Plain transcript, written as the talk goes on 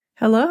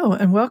Hello,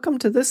 and welcome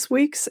to this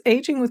week's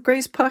Aging with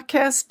Grace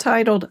podcast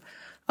titled,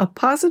 A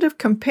Positive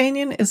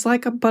Companion is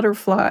Like a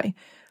Butterfly.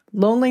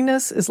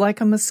 Loneliness is Like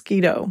a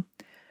Mosquito.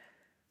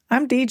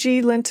 I'm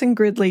D.G. Linton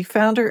Gridley,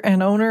 founder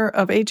and owner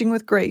of Aging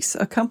with Grace,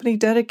 a company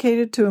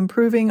dedicated to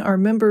improving our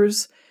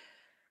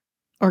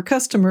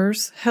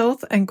customers'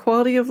 health and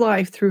quality of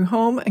life through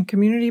home and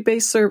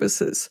community-based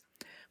services.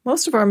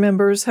 Most of our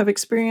members have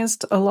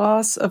experienced a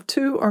loss of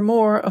 2 or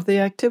more of the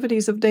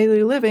activities of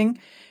daily living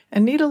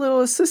and need a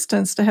little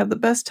assistance to have the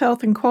best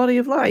health and quality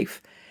of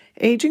life.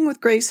 Aging with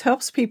Grace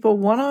helps people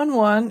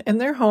one-on-one in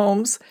their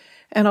homes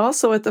and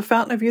also at the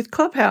Fountain of Youth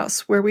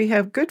Clubhouse, where we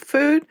have good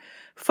food,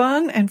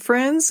 fun, and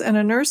friends, and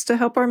a nurse to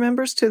help our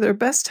members to their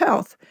best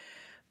health.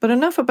 But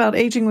enough about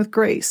Aging with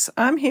Grace.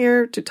 I'm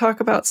here to talk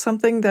about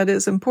something that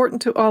is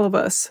important to all of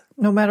us,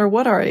 no matter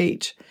what our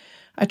age.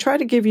 I try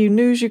to give you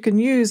news you can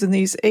use in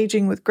these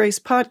Aging with Grace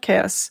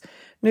podcasts,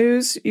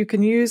 news you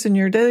can use in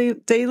your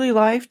daily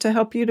life to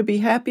help you to be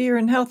happier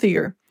and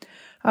healthier.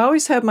 I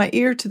always have my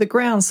ear to the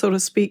ground, so to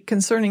speak,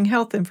 concerning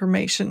health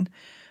information.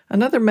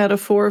 Another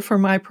metaphor for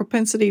my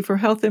propensity for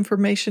health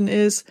information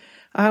is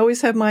I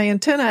always have my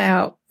antenna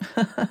out.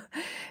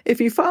 If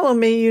you follow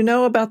me, you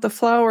know about the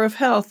flower of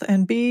health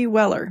and Bee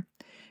Weller.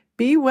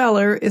 Bee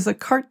Weller is a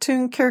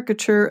cartoon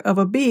caricature of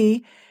a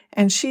bee,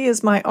 and she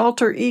is my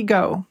alter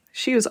ego.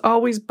 She is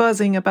always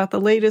buzzing about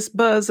the latest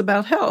buzz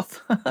about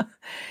health.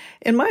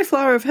 In my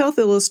Flower of Health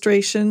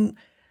illustration,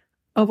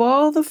 of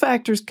all the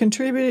factors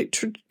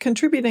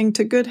contributing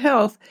to good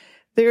health,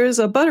 there is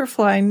a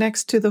butterfly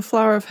next to the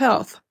Flower of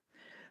Health.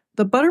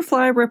 The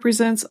butterfly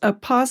represents a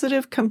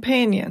positive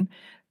companion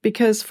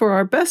because for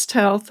our best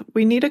health,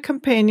 we need a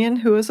companion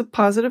who is a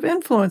positive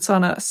influence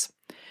on us.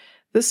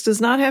 This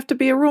does not have to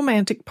be a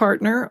romantic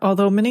partner,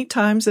 although many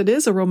times it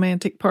is a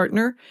romantic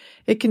partner.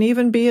 It can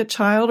even be a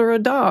child or a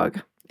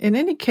dog. In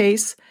any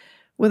case,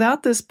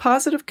 without this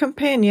positive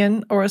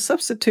companion or a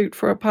substitute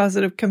for a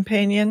positive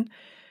companion,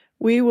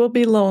 we will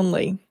be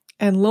lonely,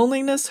 and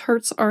loneliness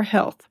hurts our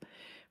health.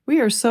 We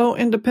are so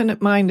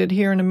independent-minded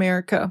here in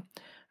America.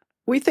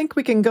 We think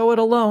we can go it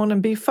alone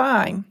and be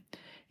fine.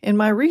 In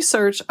my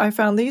research, I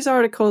found these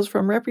articles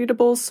from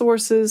reputable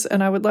sources,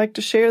 and I would like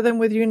to share them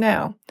with you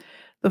now.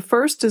 The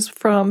first is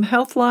from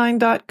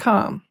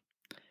healthline.com.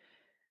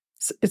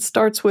 It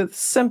starts with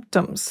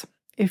symptoms.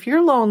 If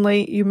you're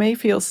lonely, you may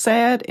feel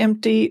sad,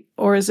 empty,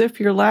 or as if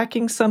you're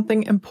lacking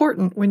something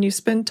important when you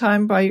spend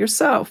time by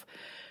yourself.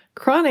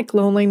 Chronic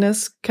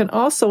loneliness can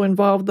also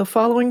involve the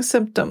following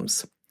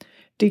symptoms: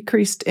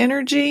 decreased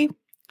energy,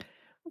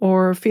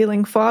 or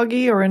feeling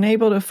foggy or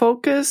unable to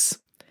focus,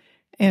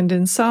 and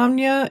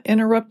insomnia,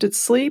 interrupted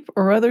sleep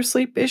or other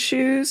sleep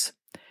issues,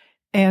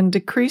 and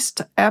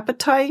decreased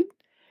appetite,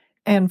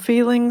 and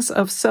feelings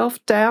of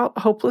self-doubt,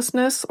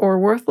 hopelessness, or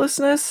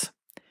worthlessness,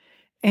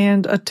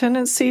 and a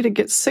tendency to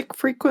get sick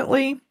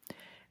frequently,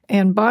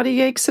 and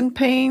body aches and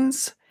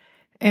pains,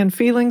 and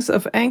feelings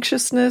of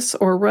anxiousness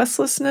or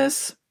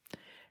restlessness,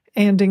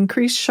 and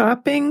increased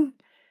shopping,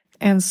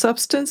 and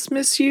substance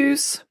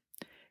misuse,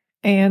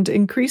 and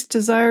increased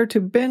desire to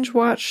binge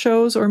watch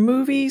shows or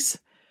movies,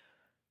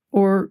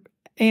 or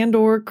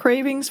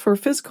cravings for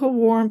physical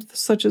warmth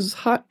such as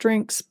hot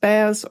drinks,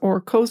 baths, or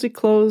cozy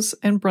clothes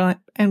and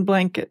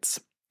blankets.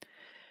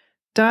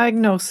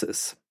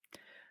 Diagnosis.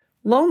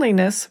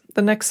 Loneliness,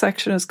 the next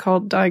section is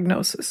called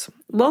diagnosis.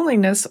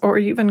 Loneliness, or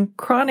even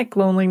chronic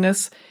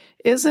loneliness,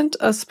 isn't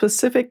a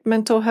specific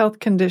mental health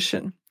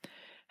condition.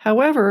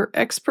 However,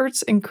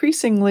 experts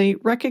increasingly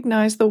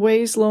recognize the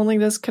ways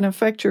loneliness can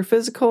affect your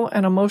physical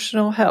and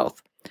emotional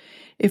health.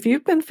 If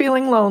you've been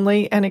feeling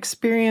lonely and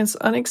experience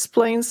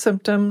unexplained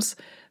symptoms,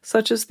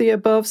 such as the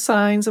above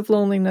signs of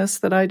loneliness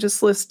that I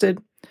just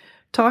listed,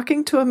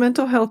 talking to a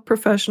mental health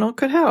professional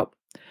could help.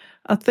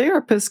 A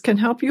therapist can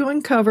help you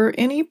uncover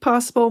any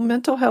possible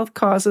mental health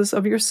causes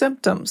of your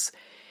symptoms.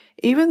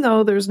 Even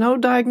though there's no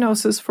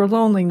diagnosis for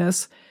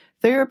loneliness,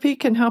 therapy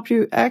can help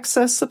you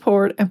access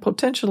support and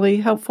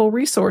potentially helpful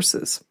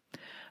resources.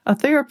 A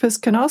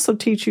therapist can also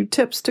teach you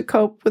tips to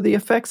cope with the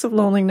effects of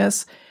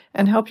loneliness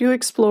and help you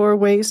explore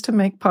ways to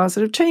make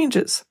positive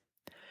changes.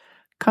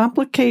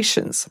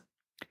 Complications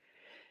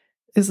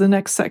is the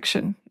next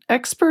section.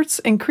 Experts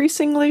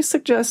increasingly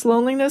suggest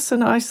loneliness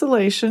and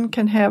isolation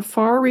can have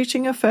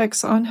far-reaching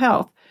effects on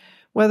health,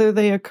 whether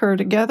they occur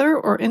together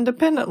or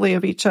independently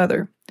of each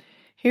other.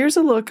 Here's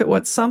a look at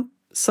what some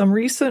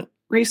recent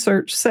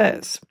research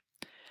says.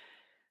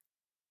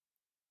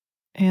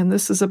 And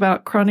this is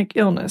about chronic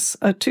illness.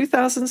 A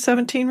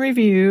 2017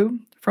 review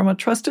from a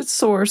trusted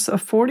source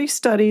of 40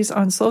 studies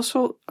on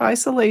social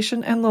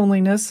isolation and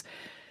loneliness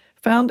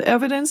found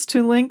evidence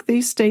to link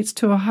these states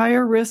to a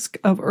higher risk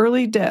of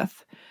early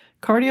death,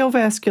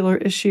 cardiovascular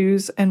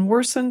issues, and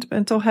worsened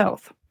mental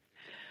health.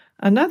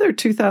 Another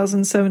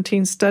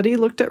 2017 study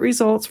looked at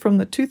results from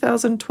the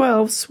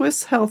 2012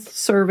 Swiss Health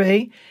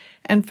Survey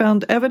and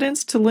found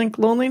evidence to link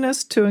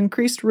loneliness to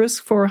increased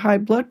risk for high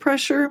blood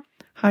pressure,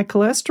 high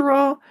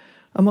cholesterol,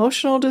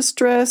 emotional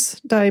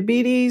distress,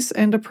 diabetes,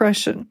 and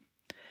depression.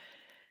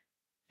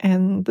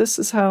 And this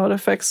is how it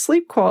affects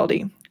sleep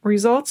quality.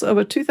 Results of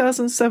a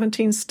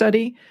 2017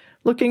 study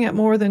looking at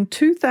more than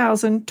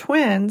 2,000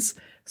 twins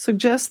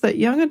suggest that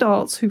young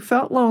adults who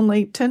felt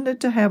lonely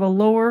tended to have a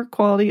lower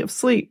quality of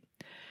sleep.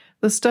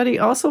 The study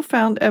also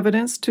found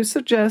evidence to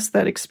suggest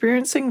that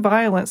experiencing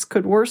violence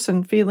could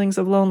worsen feelings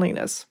of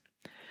loneliness.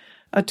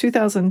 A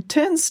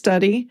 2010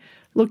 study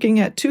looking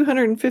at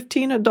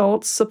 215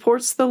 adults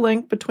supports the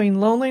link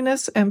between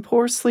loneliness and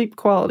poor sleep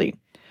quality,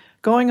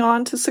 going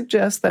on to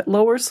suggest that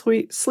lower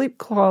sleep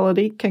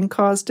quality can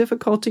cause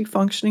difficulty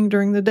functioning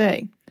during the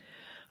day.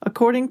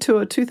 According to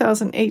a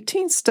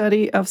 2018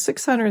 study of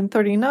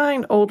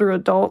 639 older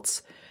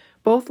adults,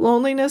 both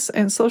loneliness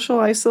and social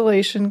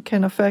isolation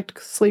can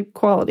affect sleep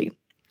quality.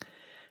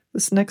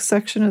 This next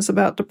section is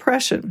about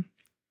depression.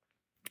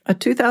 A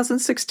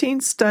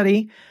 2016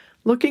 study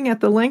looking at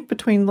the link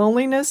between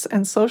loneliness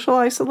and social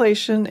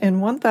isolation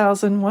in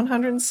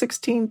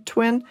 1,116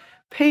 twin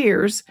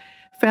pairs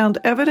found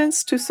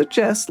evidence to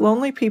suggest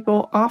lonely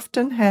people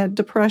often had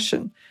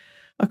depression.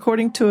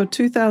 According to a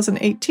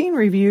 2018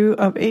 review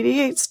of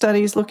 88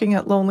 studies looking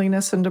at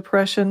loneliness and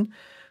depression,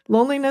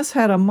 loneliness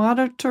had a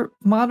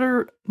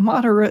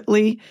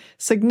moderately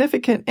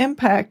significant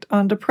impact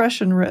on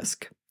depression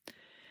risk.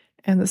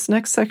 And this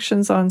next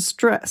section's on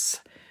stress.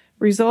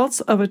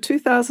 Results of a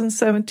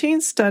 2017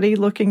 study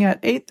looking at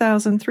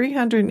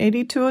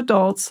 8,382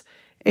 adults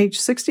aged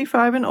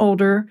 65 and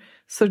older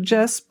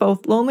suggests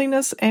both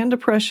loneliness and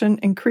depression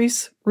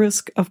increase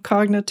risk of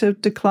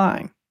cognitive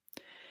decline.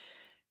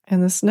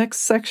 And this next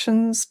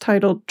section's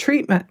titled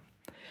Treatment.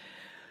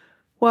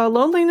 While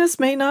loneliness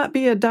may not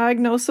be a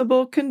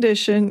diagnosable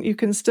condition, you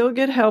can still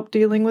get help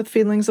dealing with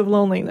feelings of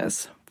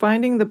loneliness.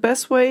 Finding the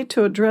best way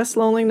to address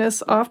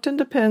loneliness often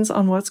depends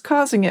on what's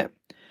causing it.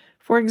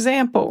 For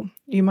example,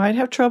 you might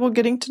have trouble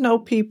getting to know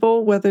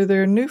people, whether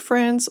they're new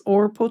friends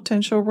or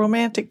potential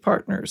romantic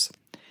partners.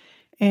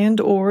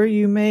 And/or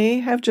you may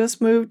have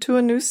just moved to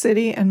a new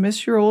city and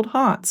miss your old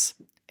haunts.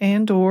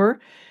 And/or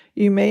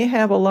you may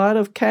have a lot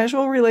of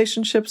casual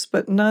relationships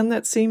but none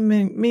that seem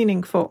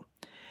meaningful.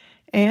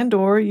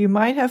 And/or you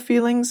might have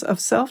feelings of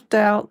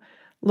self-doubt,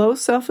 low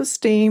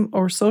self-esteem,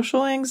 or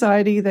social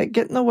anxiety that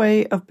get in the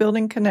way of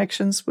building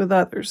connections with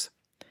others.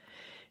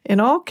 In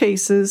all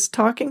cases,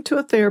 talking to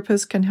a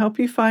therapist can help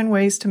you find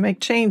ways to make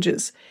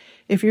changes.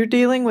 If you're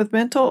dealing with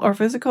mental or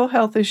physical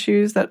health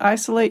issues that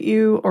isolate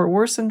you or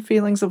worsen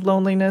feelings of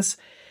loneliness,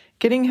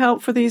 getting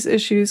help for these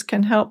issues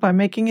can help by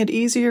making it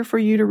easier for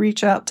you to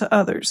reach out to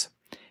others.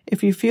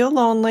 If you feel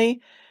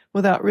lonely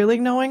without really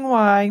knowing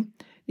why,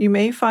 you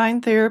may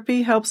find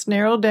therapy helps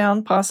narrow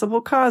down possible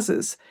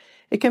causes.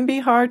 It can be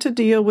hard to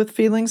deal with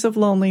feelings of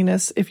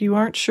loneliness if you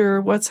aren't sure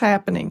what's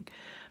happening.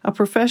 A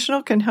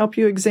professional can help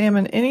you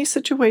examine any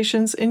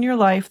situations in your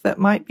life that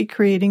might be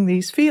creating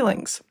these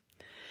feelings.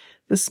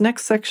 This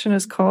next section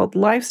is called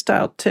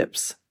Lifestyle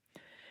Tips.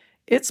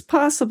 It's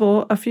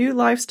possible a few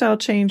lifestyle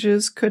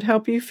changes could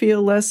help you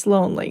feel less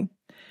lonely.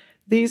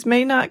 These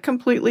may not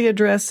completely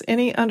address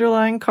any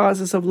underlying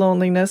causes of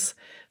loneliness,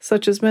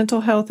 such as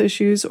mental health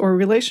issues or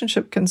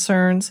relationship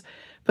concerns,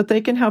 but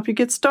they can help you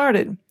get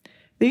started.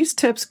 These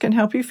tips can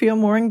help you feel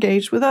more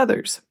engaged with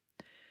others.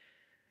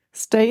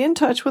 Stay in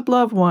touch with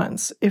loved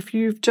ones. If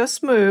you've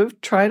just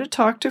moved, try to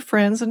talk to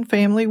friends and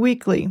family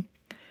weekly.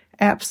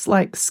 Apps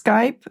like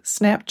Skype,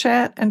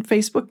 Snapchat, and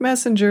Facebook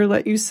Messenger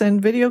let you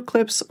send video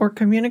clips or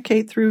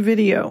communicate through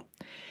video.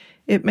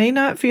 It may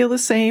not feel the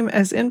same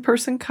as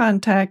in-person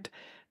contact,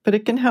 but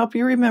it can help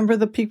you remember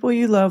the people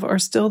you love are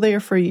still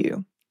there for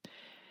you.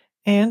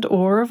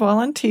 And/or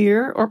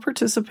volunteer or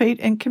participate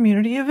in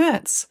community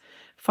events.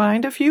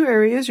 Find a few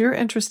areas you're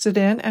interested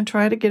in and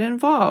try to get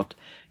involved.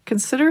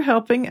 Consider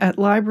helping at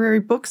library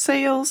book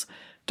sales,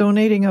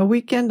 donating a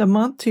weekend a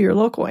month to your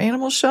local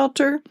animal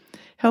shelter,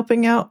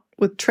 helping out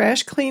with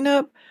trash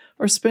cleanup,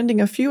 or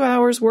spending a few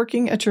hours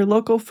working at your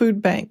local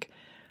food bank.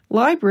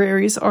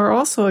 Libraries are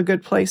also a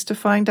good place to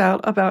find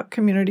out about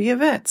community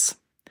events.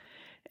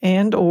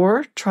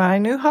 And/or try a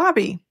new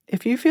hobby.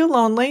 If you feel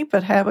lonely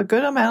but have a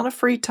good amount of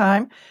free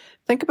time,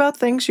 think about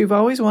things you've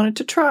always wanted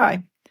to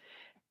try.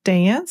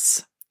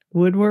 Dance,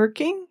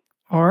 woodworking,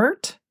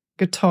 art,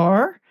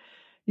 guitar.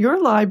 Your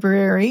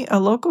library, a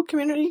local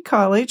community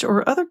college,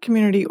 or other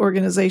community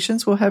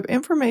organizations will have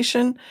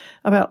information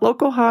about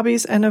local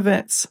hobbies and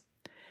events.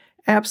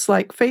 Apps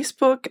like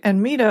Facebook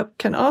and Meetup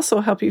can also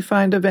help you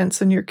find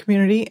events in your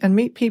community and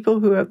meet people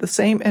who have the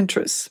same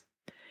interests.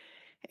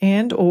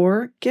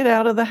 And/or get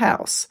out of the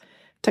house.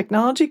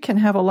 Technology can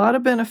have a lot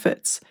of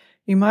benefits.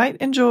 You might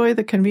enjoy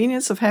the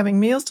convenience of having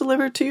meals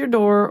delivered to your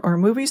door or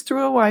movies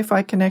through a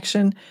Wi-Fi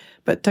connection,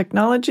 but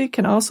technology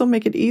can also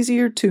make it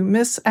easier to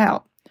miss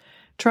out.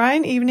 Try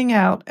an evening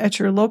out at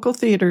your local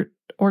theater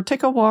or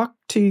take a walk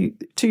to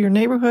your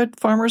neighborhood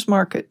farmer's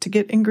market to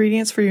get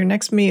ingredients for your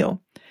next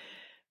meal.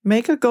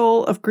 Make a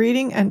goal of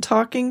greeting and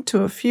talking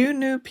to a few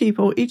new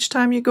people each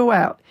time you go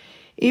out,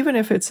 even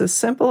if it's as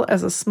simple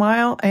as a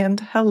smile and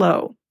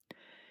hello.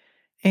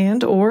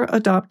 And/or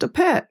adopt a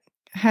pet.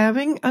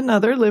 Having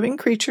another living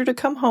creature to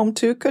come home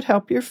to could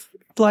help your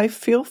life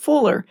feel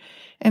fuller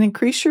and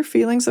increase your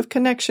feelings of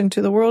connection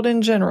to the world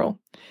in general.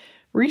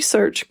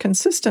 Research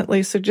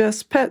consistently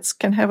suggests pets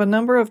can have a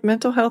number of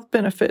mental health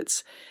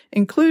benefits,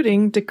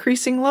 including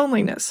decreasing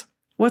loneliness.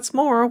 What's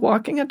more,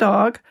 walking a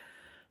dog,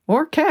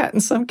 or cat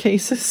in some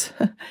cases,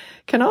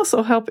 can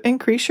also help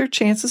increase your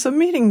chances of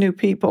meeting new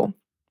people.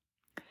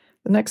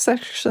 The next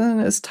section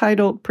is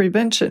titled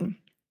Prevention.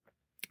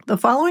 The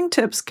following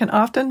tips can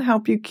often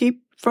help you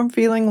keep from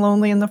feeling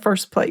lonely in the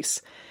first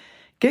place.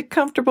 Get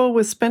comfortable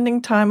with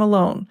spending time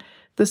alone.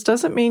 This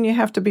doesn't mean you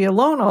have to be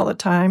alone all the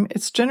time.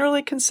 It's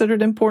generally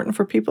considered important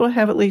for people to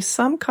have at least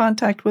some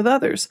contact with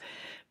others.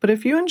 But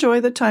if you enjoy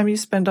the time you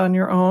spend on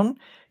your own,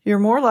 you're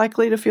more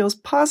likely to feel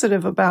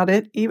positive about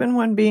it, even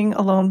when being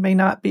alone may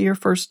not be your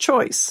first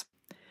choice.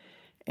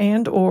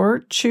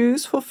 And/or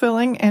choose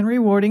fulfilling and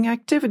rewarding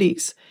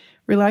activities.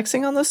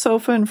 Relaxing on the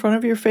sofa in front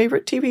of your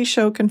favorite TV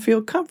show can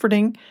feel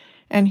comforting,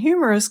 and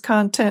humorous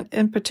content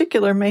in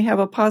particular may have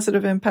a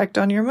positive impact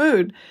on your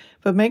mood,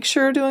 but make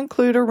sure to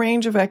include a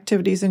range of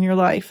activities in your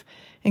life,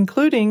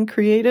 including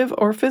creative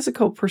or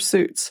physical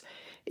pursuits.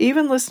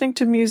 Even listening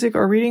to music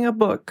or reading a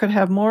book could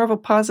have more of a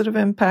positive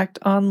impact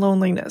on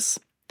loneliness.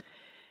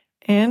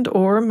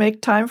 And/or make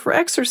time for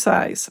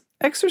exercise.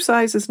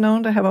 Exercise is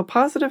known to have a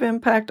positive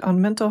impact on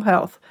mental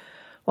health.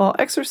 While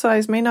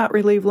exercise may not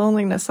relieve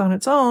loneliness on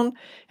its own,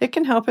 it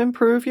can help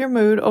improve your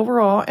mood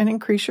overall and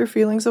increase your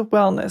feelings of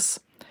wellness,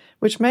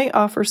 which may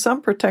offer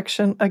some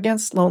protection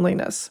against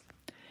loneliness.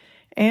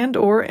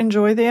 And/or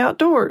enjoy the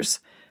outdoors.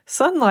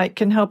 Sunlight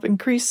can help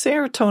increase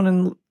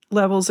serotonin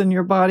levels in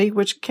your body,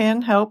 which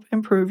can help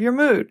improve your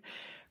mood.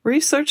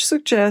 Research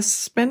suggests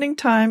spending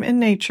time in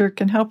nature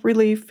can help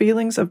relieve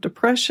feelings of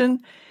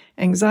depression,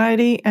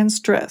 anxiety, and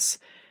stress.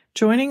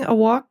 Joining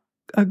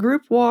a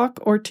group walk,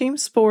 or team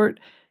sport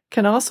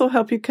can also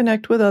help you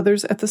connect with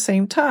others at the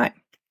same time.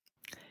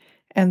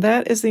 And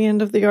that is the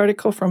end of the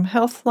article from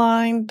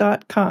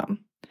healthline.com.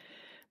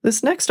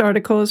 This next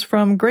article is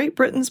from Great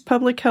Britain's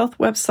public health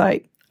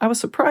website. I was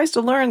surprised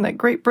to learn that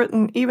Great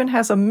Britain even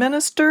has a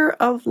Minister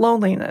of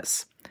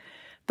Loneliness.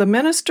 The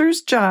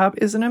minister's job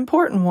is an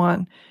important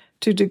one,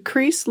 to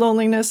decrease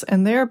loneliness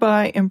and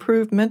thereby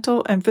improve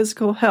mental and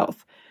physical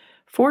health.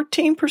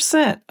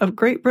 14% of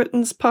Great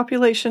Britain's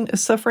population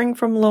is suffering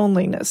from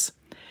loneliness,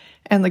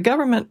 and the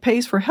government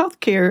pays for health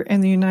care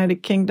in the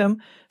United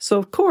Kingdom, so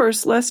of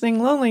course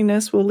lessening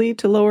loneliness will lead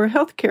to lower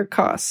health care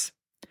costs.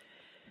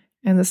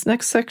 And this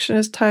next section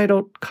is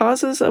titled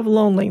Causes of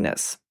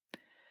Loneliness.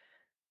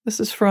 This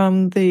is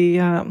from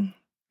the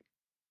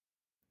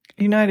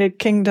United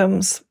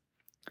Kingdom's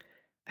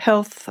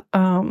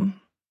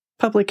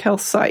public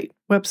health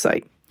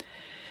website.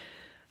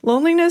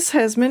 Loneliness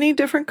has many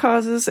different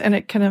causes, and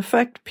it can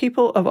affect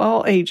people of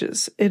all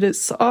ages. It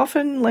is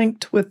often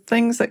linked with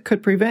things that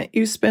could prevent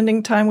you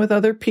spending time with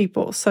other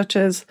people, such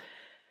as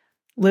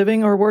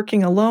living or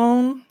working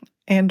alone,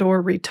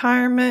 and/or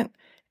retirement,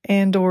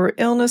 and/or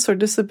illness or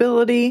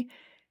disability,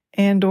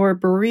 and/or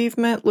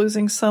bereavement,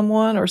 losing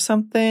someone or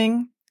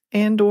something,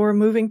 and/or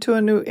moving to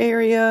a new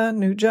area,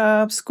 new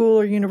job, school,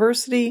 or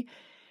university,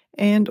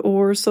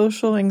 and/or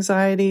social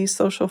anxiety,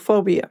 social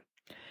phobia.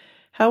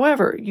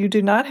 However, you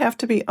do not have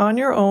to be on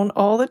your own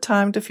all the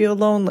time to feel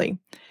lonely.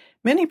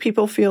 Many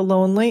people feel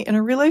lonely in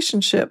a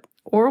relationship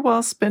or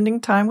while spending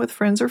time with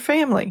friends or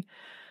family.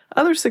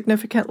 Other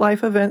significant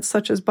life events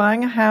such as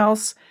buying a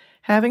house,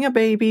 having a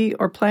baby,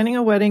 or planning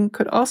a wedding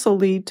could also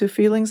lead to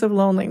feelings of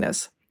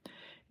loneliness.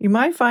 You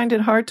might find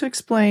it hard to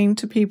explain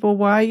to people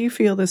why you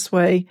feel this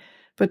way,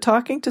 but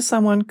talking to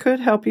someone could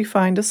help you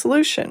find a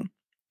solution.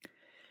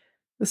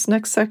 This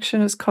next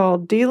section is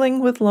called Dealing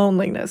with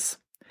Loneliness.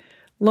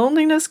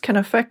 Loneliness can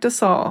affect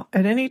us all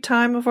at any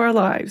time of our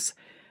lives.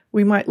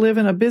 We might live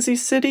in a busy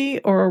city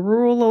or a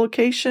rural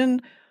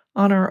location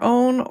on our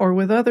own or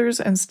with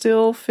others and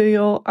still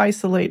feel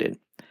isolated.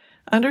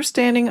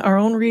 Understanding our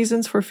own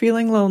reasons for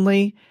feeling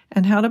lonely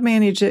and how to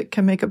manage it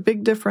can make a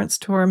big difference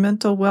to our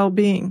mental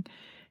well-being.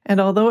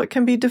 And although it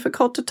can be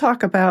difficult to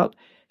talk about,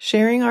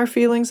 sharing our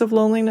feelings of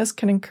loneliness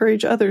can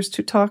encourage others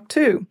to talk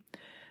too.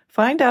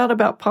 Find out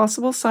about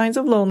possible signs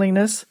of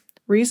loneliness,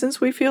 reasons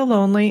we feel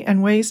lonely,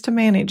 and ways to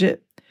manage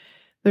it.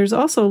 There's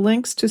also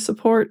links to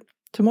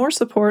more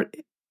support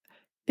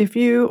if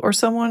you or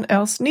someone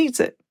else needs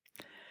it.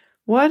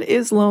 What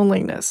is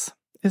loneliness?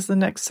 Is the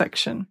next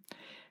section.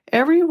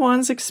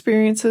 Everyone's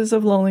experiences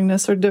of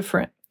loneliness are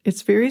different.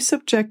 It's very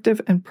subjective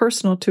and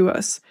personal to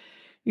us.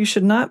 You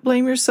should not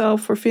blame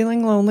yourself for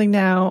feeling lonely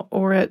now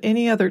or at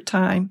any other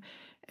time,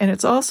 and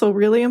it's also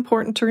really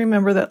important to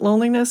remember that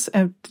loneliness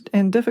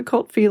and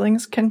difficult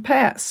feelings can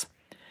pass.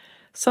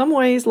 Some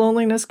ways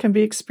loneliness can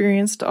be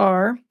experienced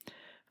are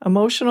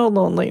emotional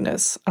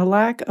loneliness, a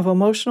lack of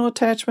emotional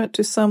attachment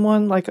to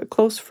someone like a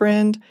close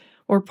friend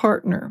or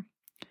partner,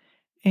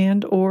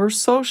 and/or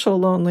social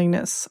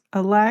loneliness,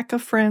 a lack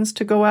of friends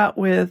to go out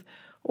with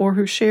or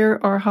who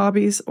share our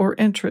hobbies or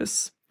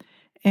interests,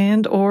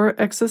 and/or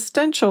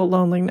existential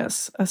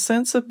loneliness, a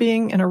sense of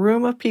being in a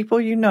room of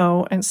people you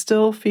know and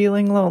still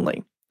feeling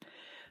lonely.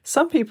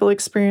 Some people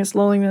experience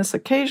loneliness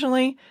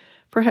occasionally,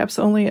 perhaps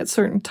only at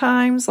certain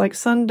times like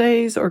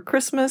Sundays or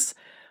Christmas,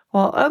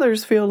 while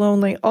others feel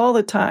lonely all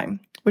the time.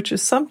 which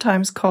is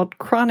sometimes called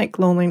chronic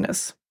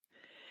loneliness.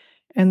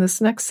 And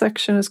this next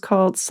section is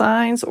called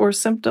Signs or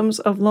Symptoms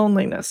of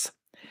Loneliness.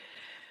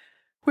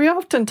 We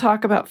often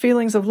talk about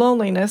feelings of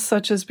loneliness,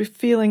 such as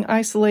feeling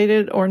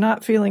isolated or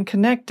not feeling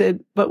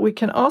connected, but we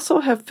can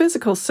also have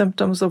physical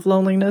symptoms of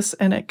loneliness,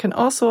 and it can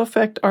also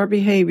affect our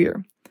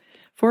behavior.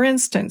 For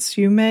instance,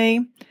 you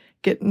may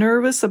get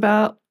nervous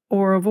about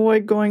or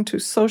avoid going to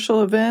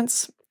social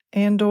events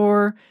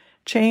and/or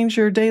change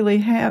your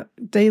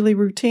daily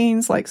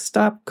routines, like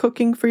stop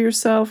cooking for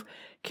yourself,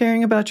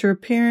 caring about your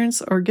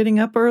appearance, or getting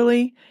up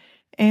early,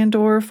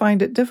 and/or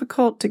find it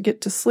difficult to get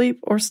to sleep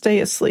or stay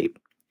asleep.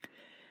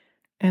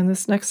 And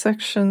this next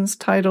section's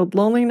titled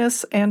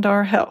Loneliness and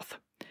Our Health.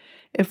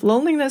 If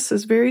loneliness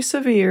is very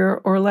severe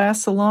or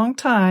lasts a long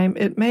time,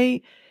 it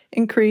may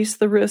increase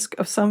the risk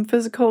of some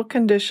physical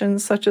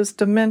conditions such as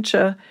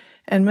dementia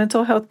and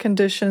mental health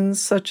conditions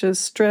such as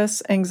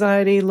stress,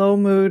 anxiety, low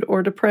mood,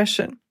 or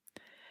depression.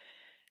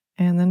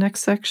 And the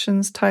next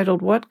section's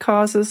titled What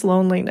Causes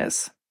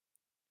Loneliness?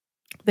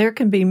 There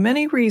can be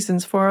many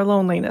reasons for our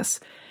loneliness,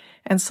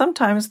 and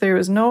sometimes there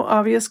is no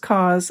obvious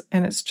cause,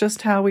 and it's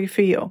just how we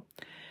feel.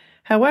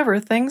 However,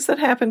 things that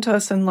happen to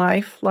us in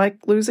life,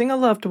 like losing a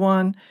loved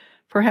one,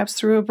 perhaps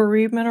through a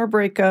bereavement or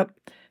breakup,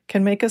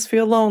 can make us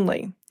feel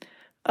lonely.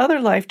 Other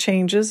life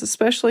changes,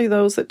 especially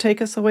those that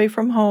take us away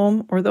from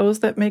home or those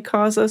that may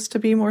cause us to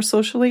be more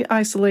socially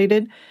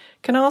isolated,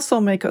 can also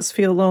make us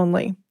feel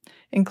lonely,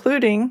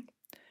 including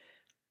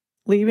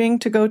leaving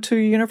to go to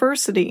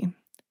university,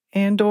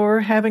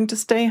 and/or having to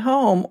stay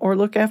home or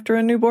look after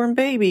a newborn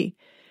baby,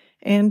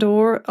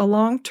 and/or a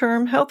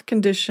long-term health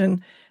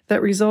condition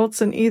that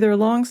results in either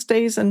long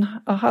stays in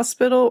a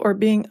hospital or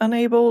being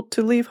unable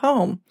to leave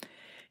home,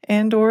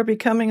 and/or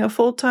becoming a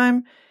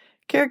full-time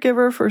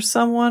caregiver for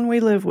someone we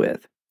live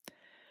with.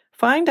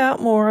 Find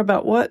out more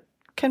about what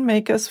can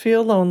make us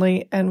feel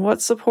lonely and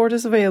what support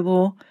is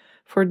available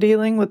for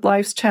dealing with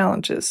life's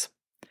challenges.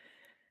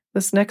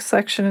 This next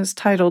section is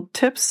titled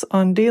Tips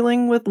on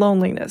Dealing with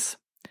Loneliness.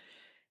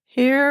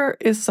 Here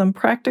is some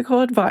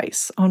practical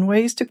advice on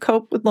ways to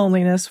cope with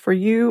loneliness for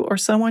you or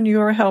someone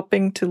you are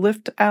helping to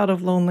lift out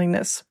of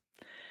loneliness.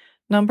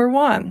 Number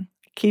 1,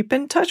 keep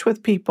in touch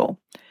with people.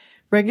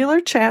 Regular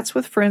chats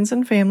with friends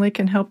and family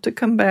can help to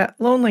combat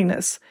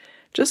loneliness.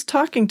 Just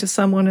talking to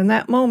someone in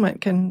that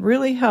moment can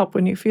really help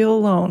when you feel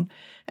alone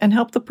and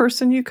help the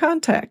person you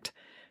contact.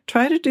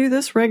 Try to do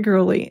this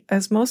regularly,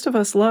 as most of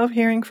us love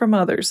hearing from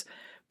others.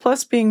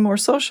 Plus, being more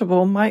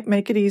sociable might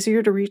make it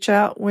easier to reach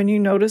out when you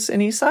notice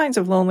any signs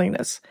of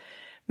loneliness.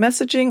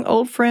 Messaging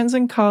old friends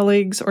and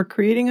colleagues or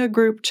creating a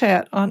group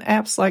chat on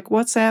apps like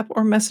WhatsApp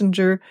or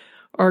Messenger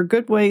are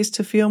good ways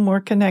to feel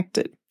more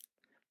connected.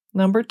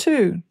 Number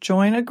 2,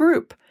 join a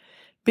group.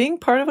 Being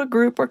part of a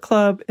group or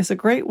club is a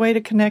great way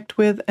to connect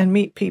with and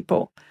meet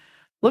people.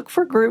 Look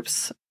for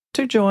groups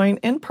to join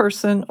in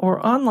person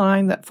or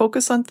online that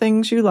focus on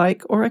things you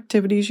like or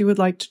activities you would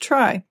like to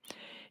try.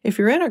 If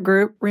you're in a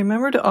group,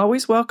 remember to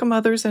always welcome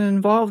others and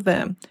involve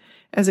them,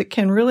 as it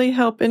can really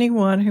help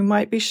anyone who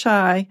might be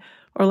shy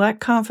or lack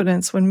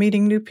confidence when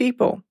meeting new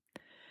people.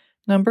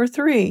 Number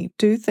 3,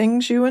 do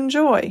things you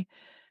enjoy.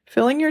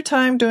 Filling your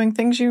time doing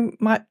things you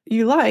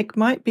like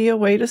might be a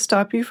way to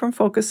stop you from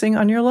focusing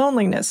on your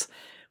loneliness,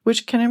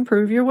 which can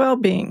improve your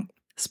well-being.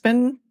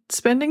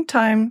 Spending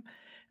time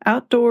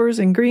outdoors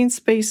in green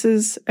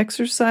spaces,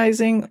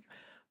 exercising,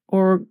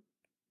 or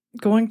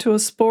going to a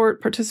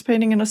sport,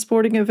 participating in a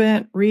sporting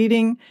event,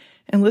 reading,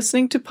 and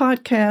listening to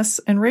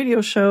podcasts and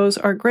radio shows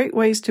are great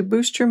ways to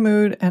boost your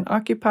mood and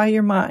occupy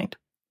your mind.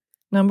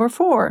 Number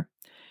 4,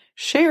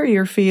 share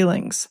your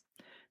feelings.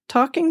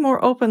 Talking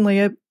more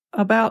openly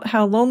about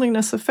how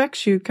loneliness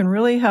affects you can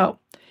really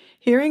help.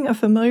 Hearing a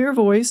familiar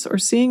voice or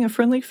seeing a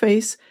friendly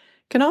face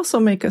can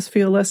also make us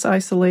feel less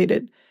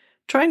isolated.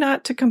 Try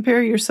not to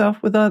compare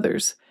yourself with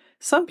others.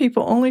 Some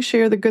people only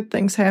share the good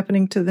things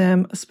happening to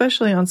them,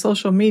 especially on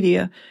social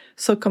media,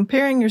 so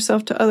comparing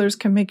yourself to others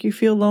can make you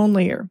feel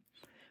lonelier.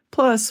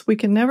 Plus, we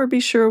can never be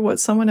sure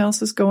what someone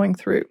else is going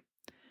through.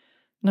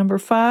 Number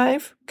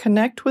 5,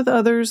 connect with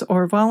others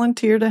or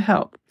volunteer to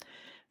help.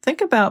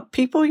 Think about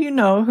people you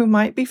know who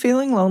might be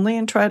feeling lonely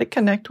and try to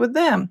connect with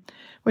them,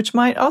 which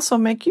might also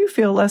make you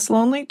feel less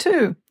lonely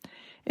too.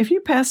 If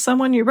you pass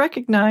someone you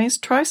recognize,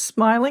 try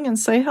smiling and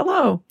say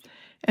hello.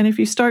 And if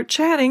you start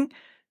chatting,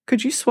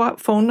 could you swap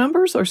phone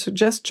numbers or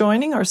suggest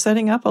joining or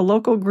setting up a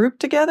local group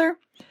together?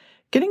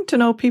 Getting to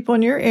know people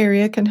in your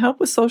area can help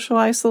with social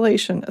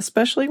isolation,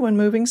 especially when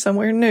moving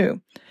somewhere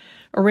new.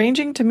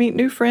 Arranging to meet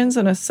new friends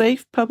in a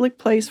safe public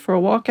place for a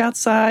walk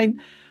outside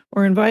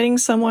or inviting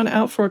someone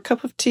out for a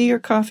cup of tea or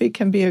coffee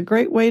can be a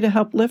great way to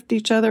help lift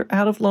each other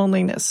out of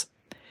loneliness.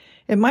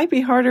 It might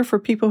be harder for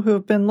people who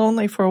have been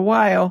lonely for a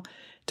while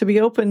to be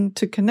open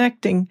to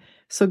connecting,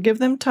 so give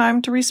them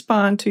time to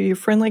respond to your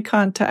friendly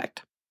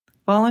contact.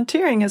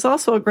 Volunteering is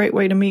also a great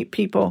way to meet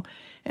people,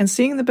 and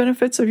seeing the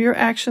benefits of your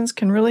actions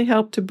can really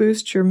help to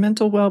boost your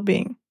mental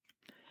well-being.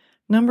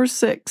 Number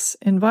 6,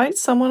 invite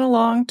someone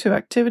along to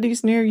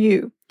activities near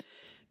you.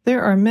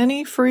 There are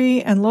many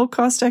free and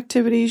low-cost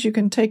activities you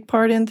can take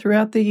part in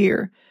throughout the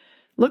year.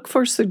 Look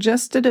for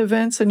suggested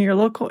events in your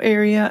local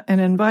area and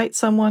invite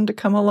someone to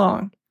come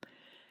along.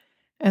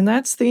 And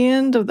that's the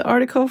end of the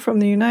article from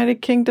the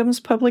United Kingdom's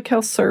Public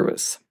Health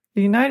Service.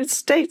 The United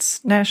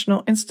States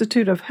National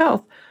Institute of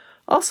Health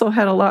also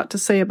had a lot to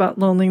say about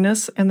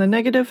loneliness and the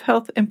negative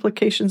health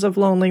implications of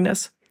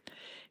loneliness.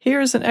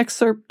 Here is an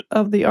excerpt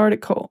of the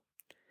article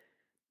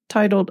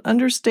titled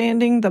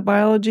Understanding the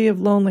Biology of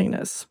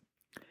Loneliness.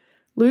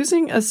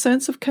 Losing a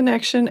sense of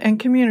connection and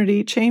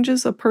community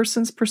changes a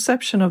person's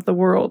perception of the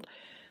world.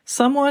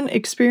 Someone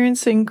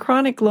experiencing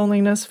chronic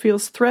loneliness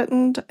feels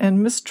threatened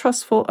and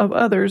mistrustful of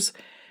others,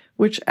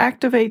 which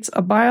activates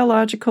a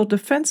biological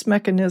defense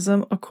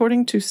mechanism,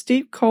 according to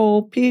Steve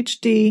Cole,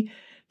 Ph.D.,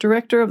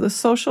 Director of the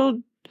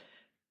Social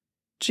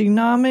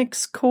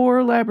Genomics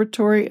Core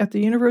Laboratory at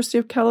the University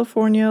of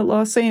California,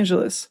 Los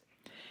Angeles.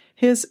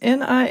 His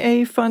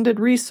NIA-funded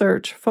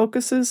research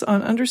focuses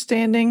on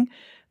understanding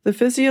the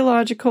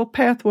physiological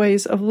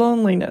pathways of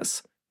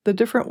loneliness, the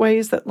different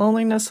ways that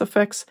loneliness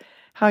affects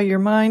how your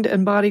mind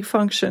and body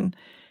function,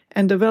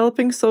 and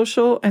developing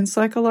social and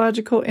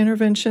psychological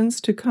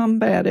interventions to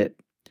combat it.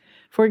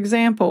 For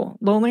example,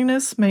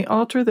 loneliness may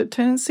alter the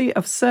tendency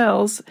of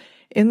cells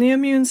in the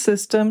immune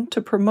system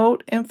to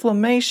promote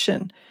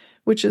inflammation,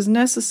 which is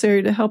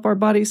necessary to help our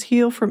bodies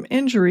heal from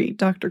injury,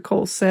 Dr.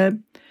 Cole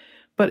said.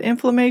 But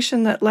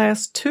inflammation that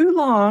lasts too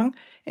long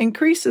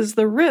increases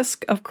the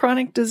risk of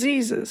chronic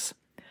diseases.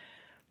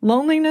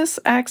 Loneliness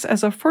acts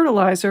as a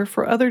fertilizer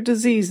for other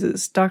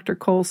diseases, Dr.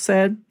 Cole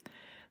said.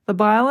 The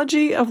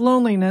biology of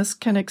loneliness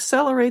can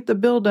accelerate the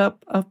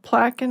buildup of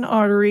plaque in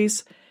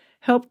arteries,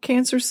 help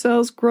cancer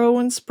cells grow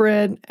and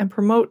spread, and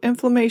promote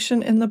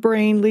inflammation in the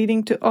brain,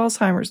 leading to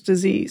Alzheimer's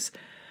disease.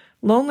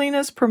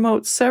 Loneliness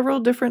promotes several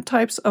different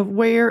types of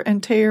wear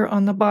and tear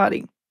on the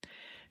body.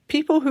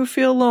 People who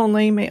feel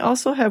lonely may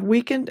also have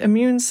weakened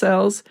immune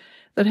cells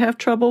that have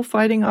trouble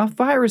fighting off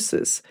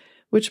viruses,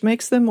 which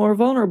makes them more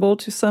vulnerable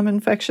to some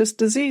infectious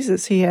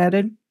diseases, he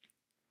added.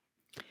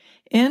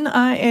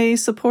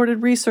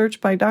 NIA-supported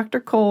research by Dr.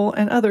 Cole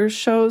and others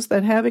shows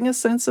that having a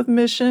sense of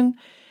mission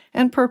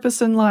and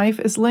purpose in life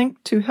is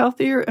linked to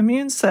healthier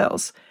immune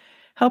cells.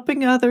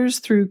 Helping others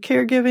through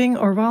caregiving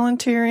or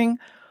volunteering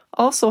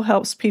also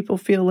helps people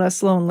feel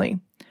less lonely.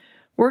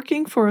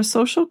 Working for a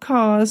social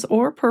cause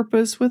or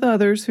purpose with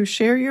others who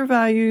share your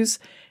values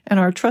and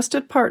are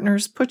trusted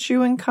partners puts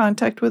you in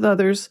contact with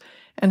others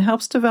and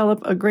helps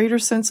develop a greater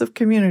sense of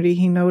community,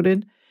 he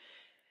noted.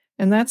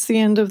 And that's the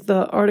end of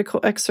the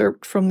article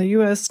excerpt from the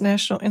U.S.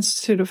 National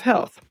Institute of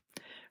Health.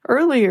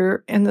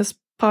 Earlier in this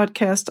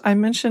podcast, I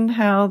mentioned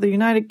how the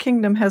United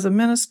Kingdom has a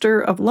minister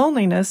of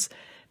loneliness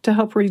to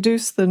help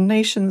reduce the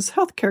nation's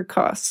healthcare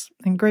costs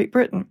in Great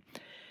Britain.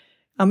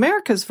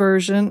 America's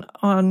version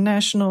on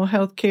national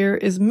health care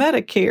is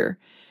Medicare,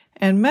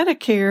 and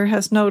Medicare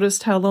has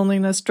noticed how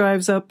loneliness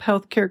drives up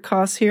healthcare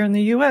costs here in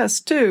the U.S.,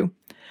 too.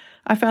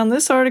 I found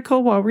this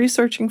article while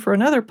researching for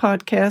another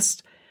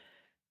podcast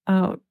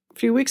a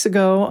few weeks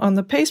ago on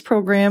the PACE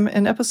program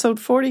in episode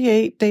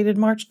 48, dated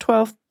March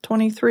 12,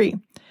 23.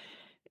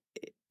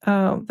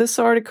 This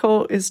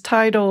article is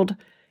titled,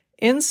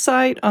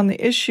 Insight on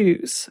the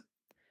Issues.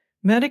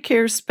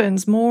 Medicare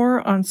spends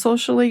more on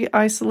socially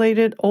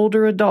isolated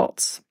older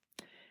adults.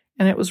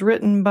 And it was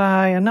written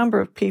by a number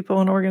of people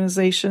and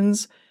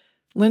organizations: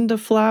 Linda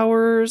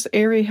Flowers,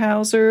 Ari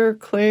Hauser,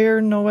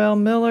 Claire Noel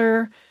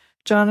Miller,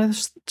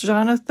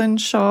 Jonathan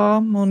Shaw,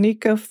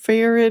 Monica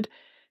Farid,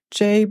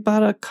 Jay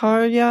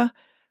Bhattacharya,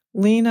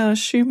 Lena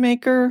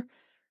Shoemaker,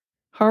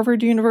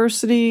 Harvard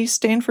University,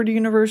 Stanford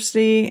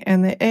University,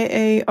 and the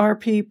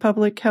AARP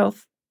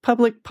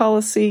Public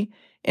Policy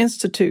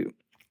Institute.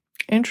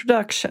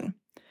 Introduction.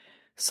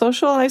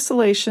 Social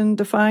isolation,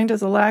 defined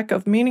as a lack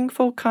of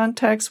meaningful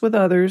contacts with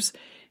others,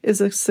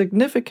 is a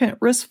significant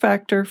risk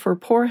factor for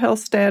poor health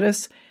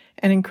status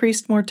and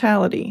increased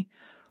mortality.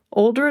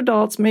 Older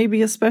adults may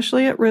be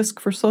especially at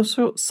risk for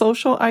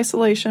social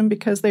isolation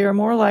because they are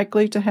more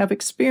likely to have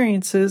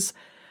experiences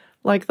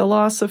like the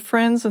loss of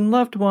friends and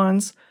loved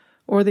ones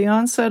or the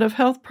onset of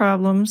health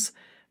problems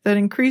that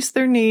increase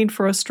their need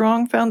for a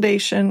strong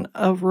foundation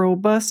of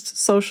robust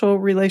social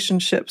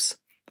relationships.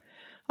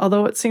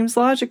 Although it seems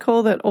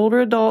logical that older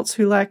adults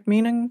who lack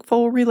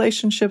meaningful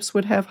relationships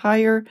would have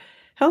higher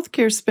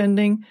healthcare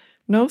spending,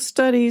 no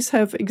studies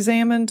have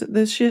examined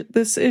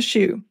this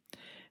issue.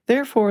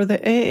 Therefore, the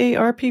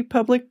AARP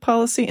Public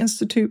Policy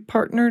Institute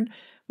partnered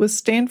with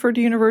Stanford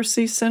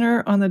University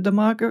Center on the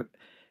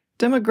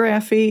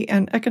Demography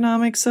and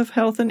Economics of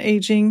Health and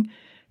Aging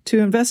to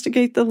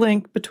investigate the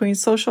link between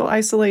social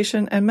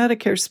isolation and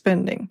Medicare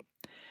spending.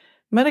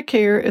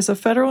 Medicare is a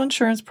federal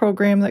insurance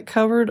program that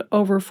covered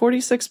over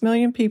 46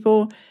 million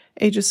people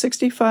ages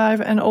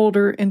 65 and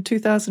older in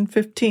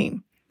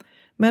 2015.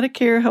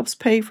 Medicare helps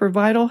pay for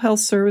vital health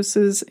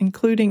services,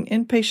 including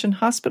inpatient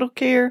hospital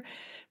care,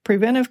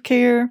 preventive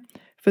care,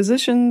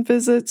 physician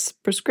visits,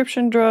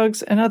 prescription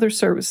drugs, and other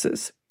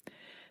services.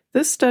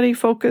 This study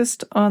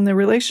focused on the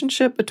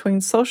relationship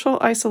between social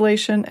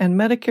isolation and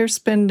Medicare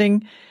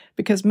spending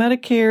because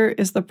Medicare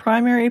is the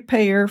primary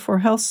payer for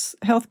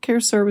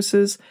healthcare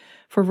services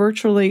for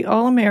virtually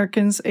all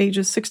Americans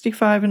ages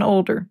 65 and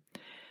older.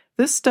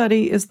 This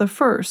study is the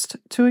first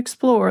to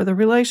explore the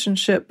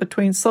relationship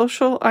between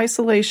social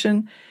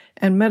isolation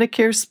and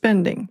Medicare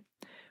spending.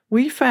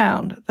 We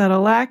found that a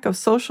lack of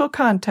social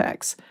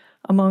contacts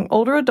among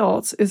older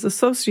adults is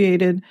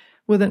associated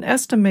with an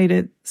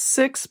estimated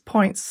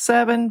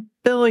 $6.7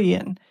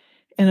 billion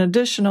in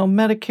additional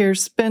Medicare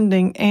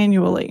spending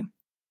annually.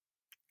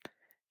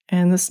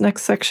 And this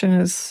next section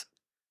is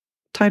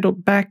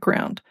titled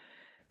Background.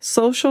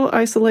 Social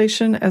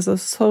isolation as a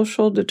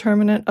social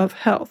determinant of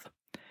health.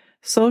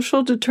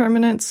 Social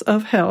determinants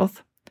of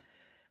health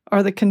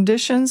are the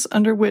conditions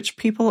under which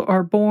people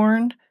are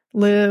born,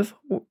 live,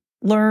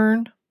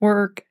 learn,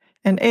 work,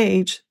 and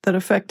age that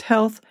affect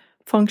health,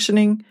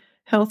 functioning,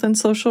 health and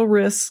social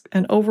risks,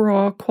 and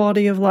overall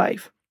quality of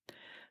life.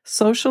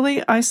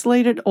 Socially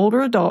isolated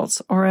older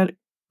adults are at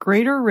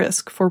greater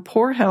risk for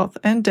poor health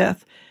and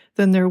death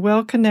than their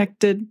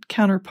well-connected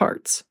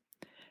counterparts.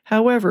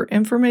 However,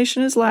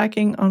 information is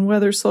lacking on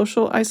whether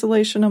social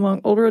isolation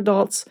among older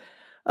adults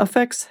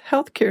affects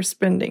healthcare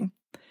spending.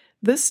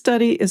 This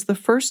study is the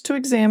first to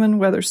examine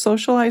whether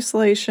social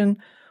isolation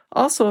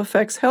also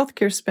affects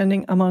healthcare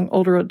spending among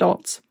older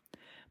adults.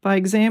 By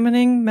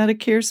examining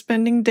Medicare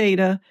spending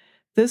data,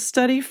 this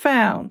study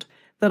found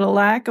that a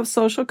lack of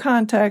social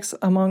contacts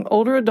among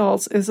older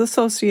adults is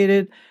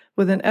associated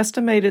with an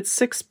estimated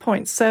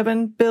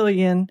 $6.7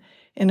 billion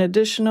in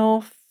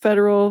additional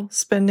federal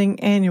spending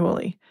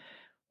annually.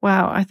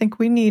 Wow, I think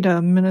we need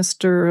a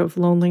minister of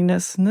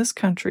loneliness in this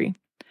country.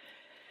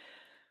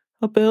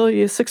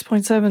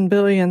 $6.7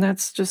 billion,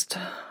 that's just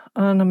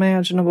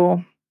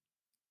unimaginable.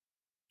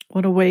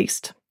 What a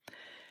waste.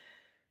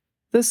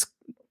 The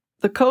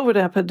COVID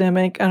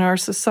epidemic and our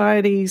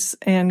society's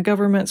and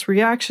government's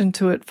reaction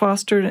to it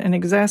fostered and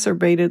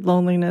exacerbated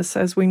loneliness,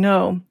 as we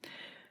know.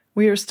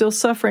 We are still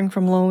suffering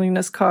from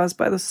loneliness caused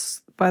by the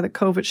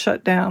COVID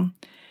shutdown.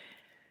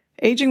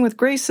 Aging with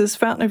Grace's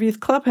Fountain of Youth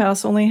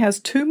Clubhouse only has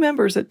 2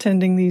 members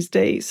attending these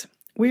days.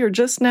 We are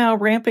just now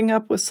ramping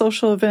up with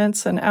social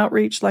events and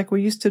outreach like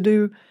we used to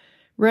do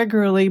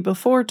regularly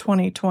before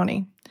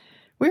 2020.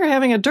 We are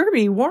having a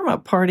Derby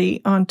warm-up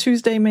party on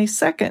Tuesday, May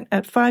 2nd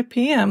at 5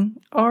 p.m.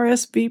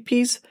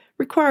 RSVPs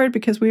required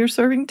because we are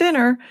serving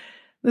dinner.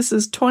 This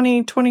is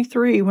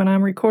 2023 when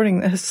I'm recording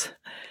this,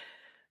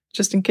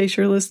 just in case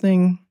you're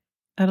listening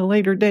at a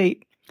later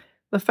date.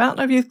 The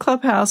Fountain of Youth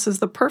Clubhouse is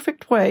the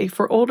perfect way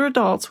for older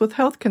adults with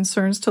health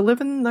concerns to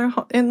live in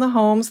the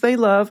homes they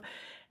love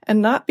and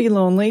not be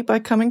lonely by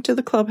coming to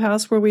the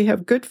clubhouse where we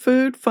have good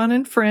food, fun,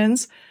 and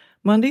friends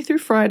Monday through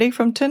Friday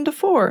from 10 to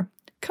 4.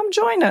 Come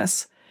join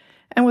us.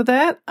 And with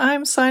that,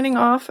 I'm signing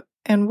off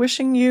and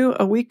wishing you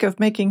a week of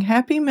making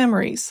happy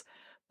memories.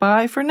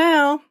 Bye for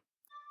now.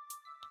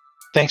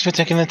 Thanks for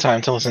taking the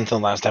time to listen to the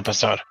last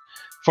episode.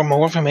 For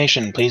more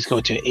information, please go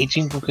to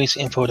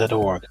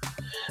agingwithgraceinfo.org.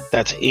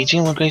 That's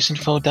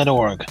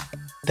agingwithgraceinfo.org.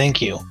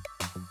 Thank you.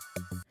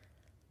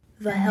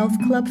 The Health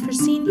Club for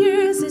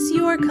Seniors is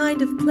your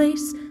kind of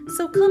place,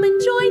 so come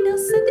and join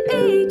us and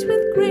age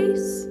with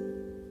grace.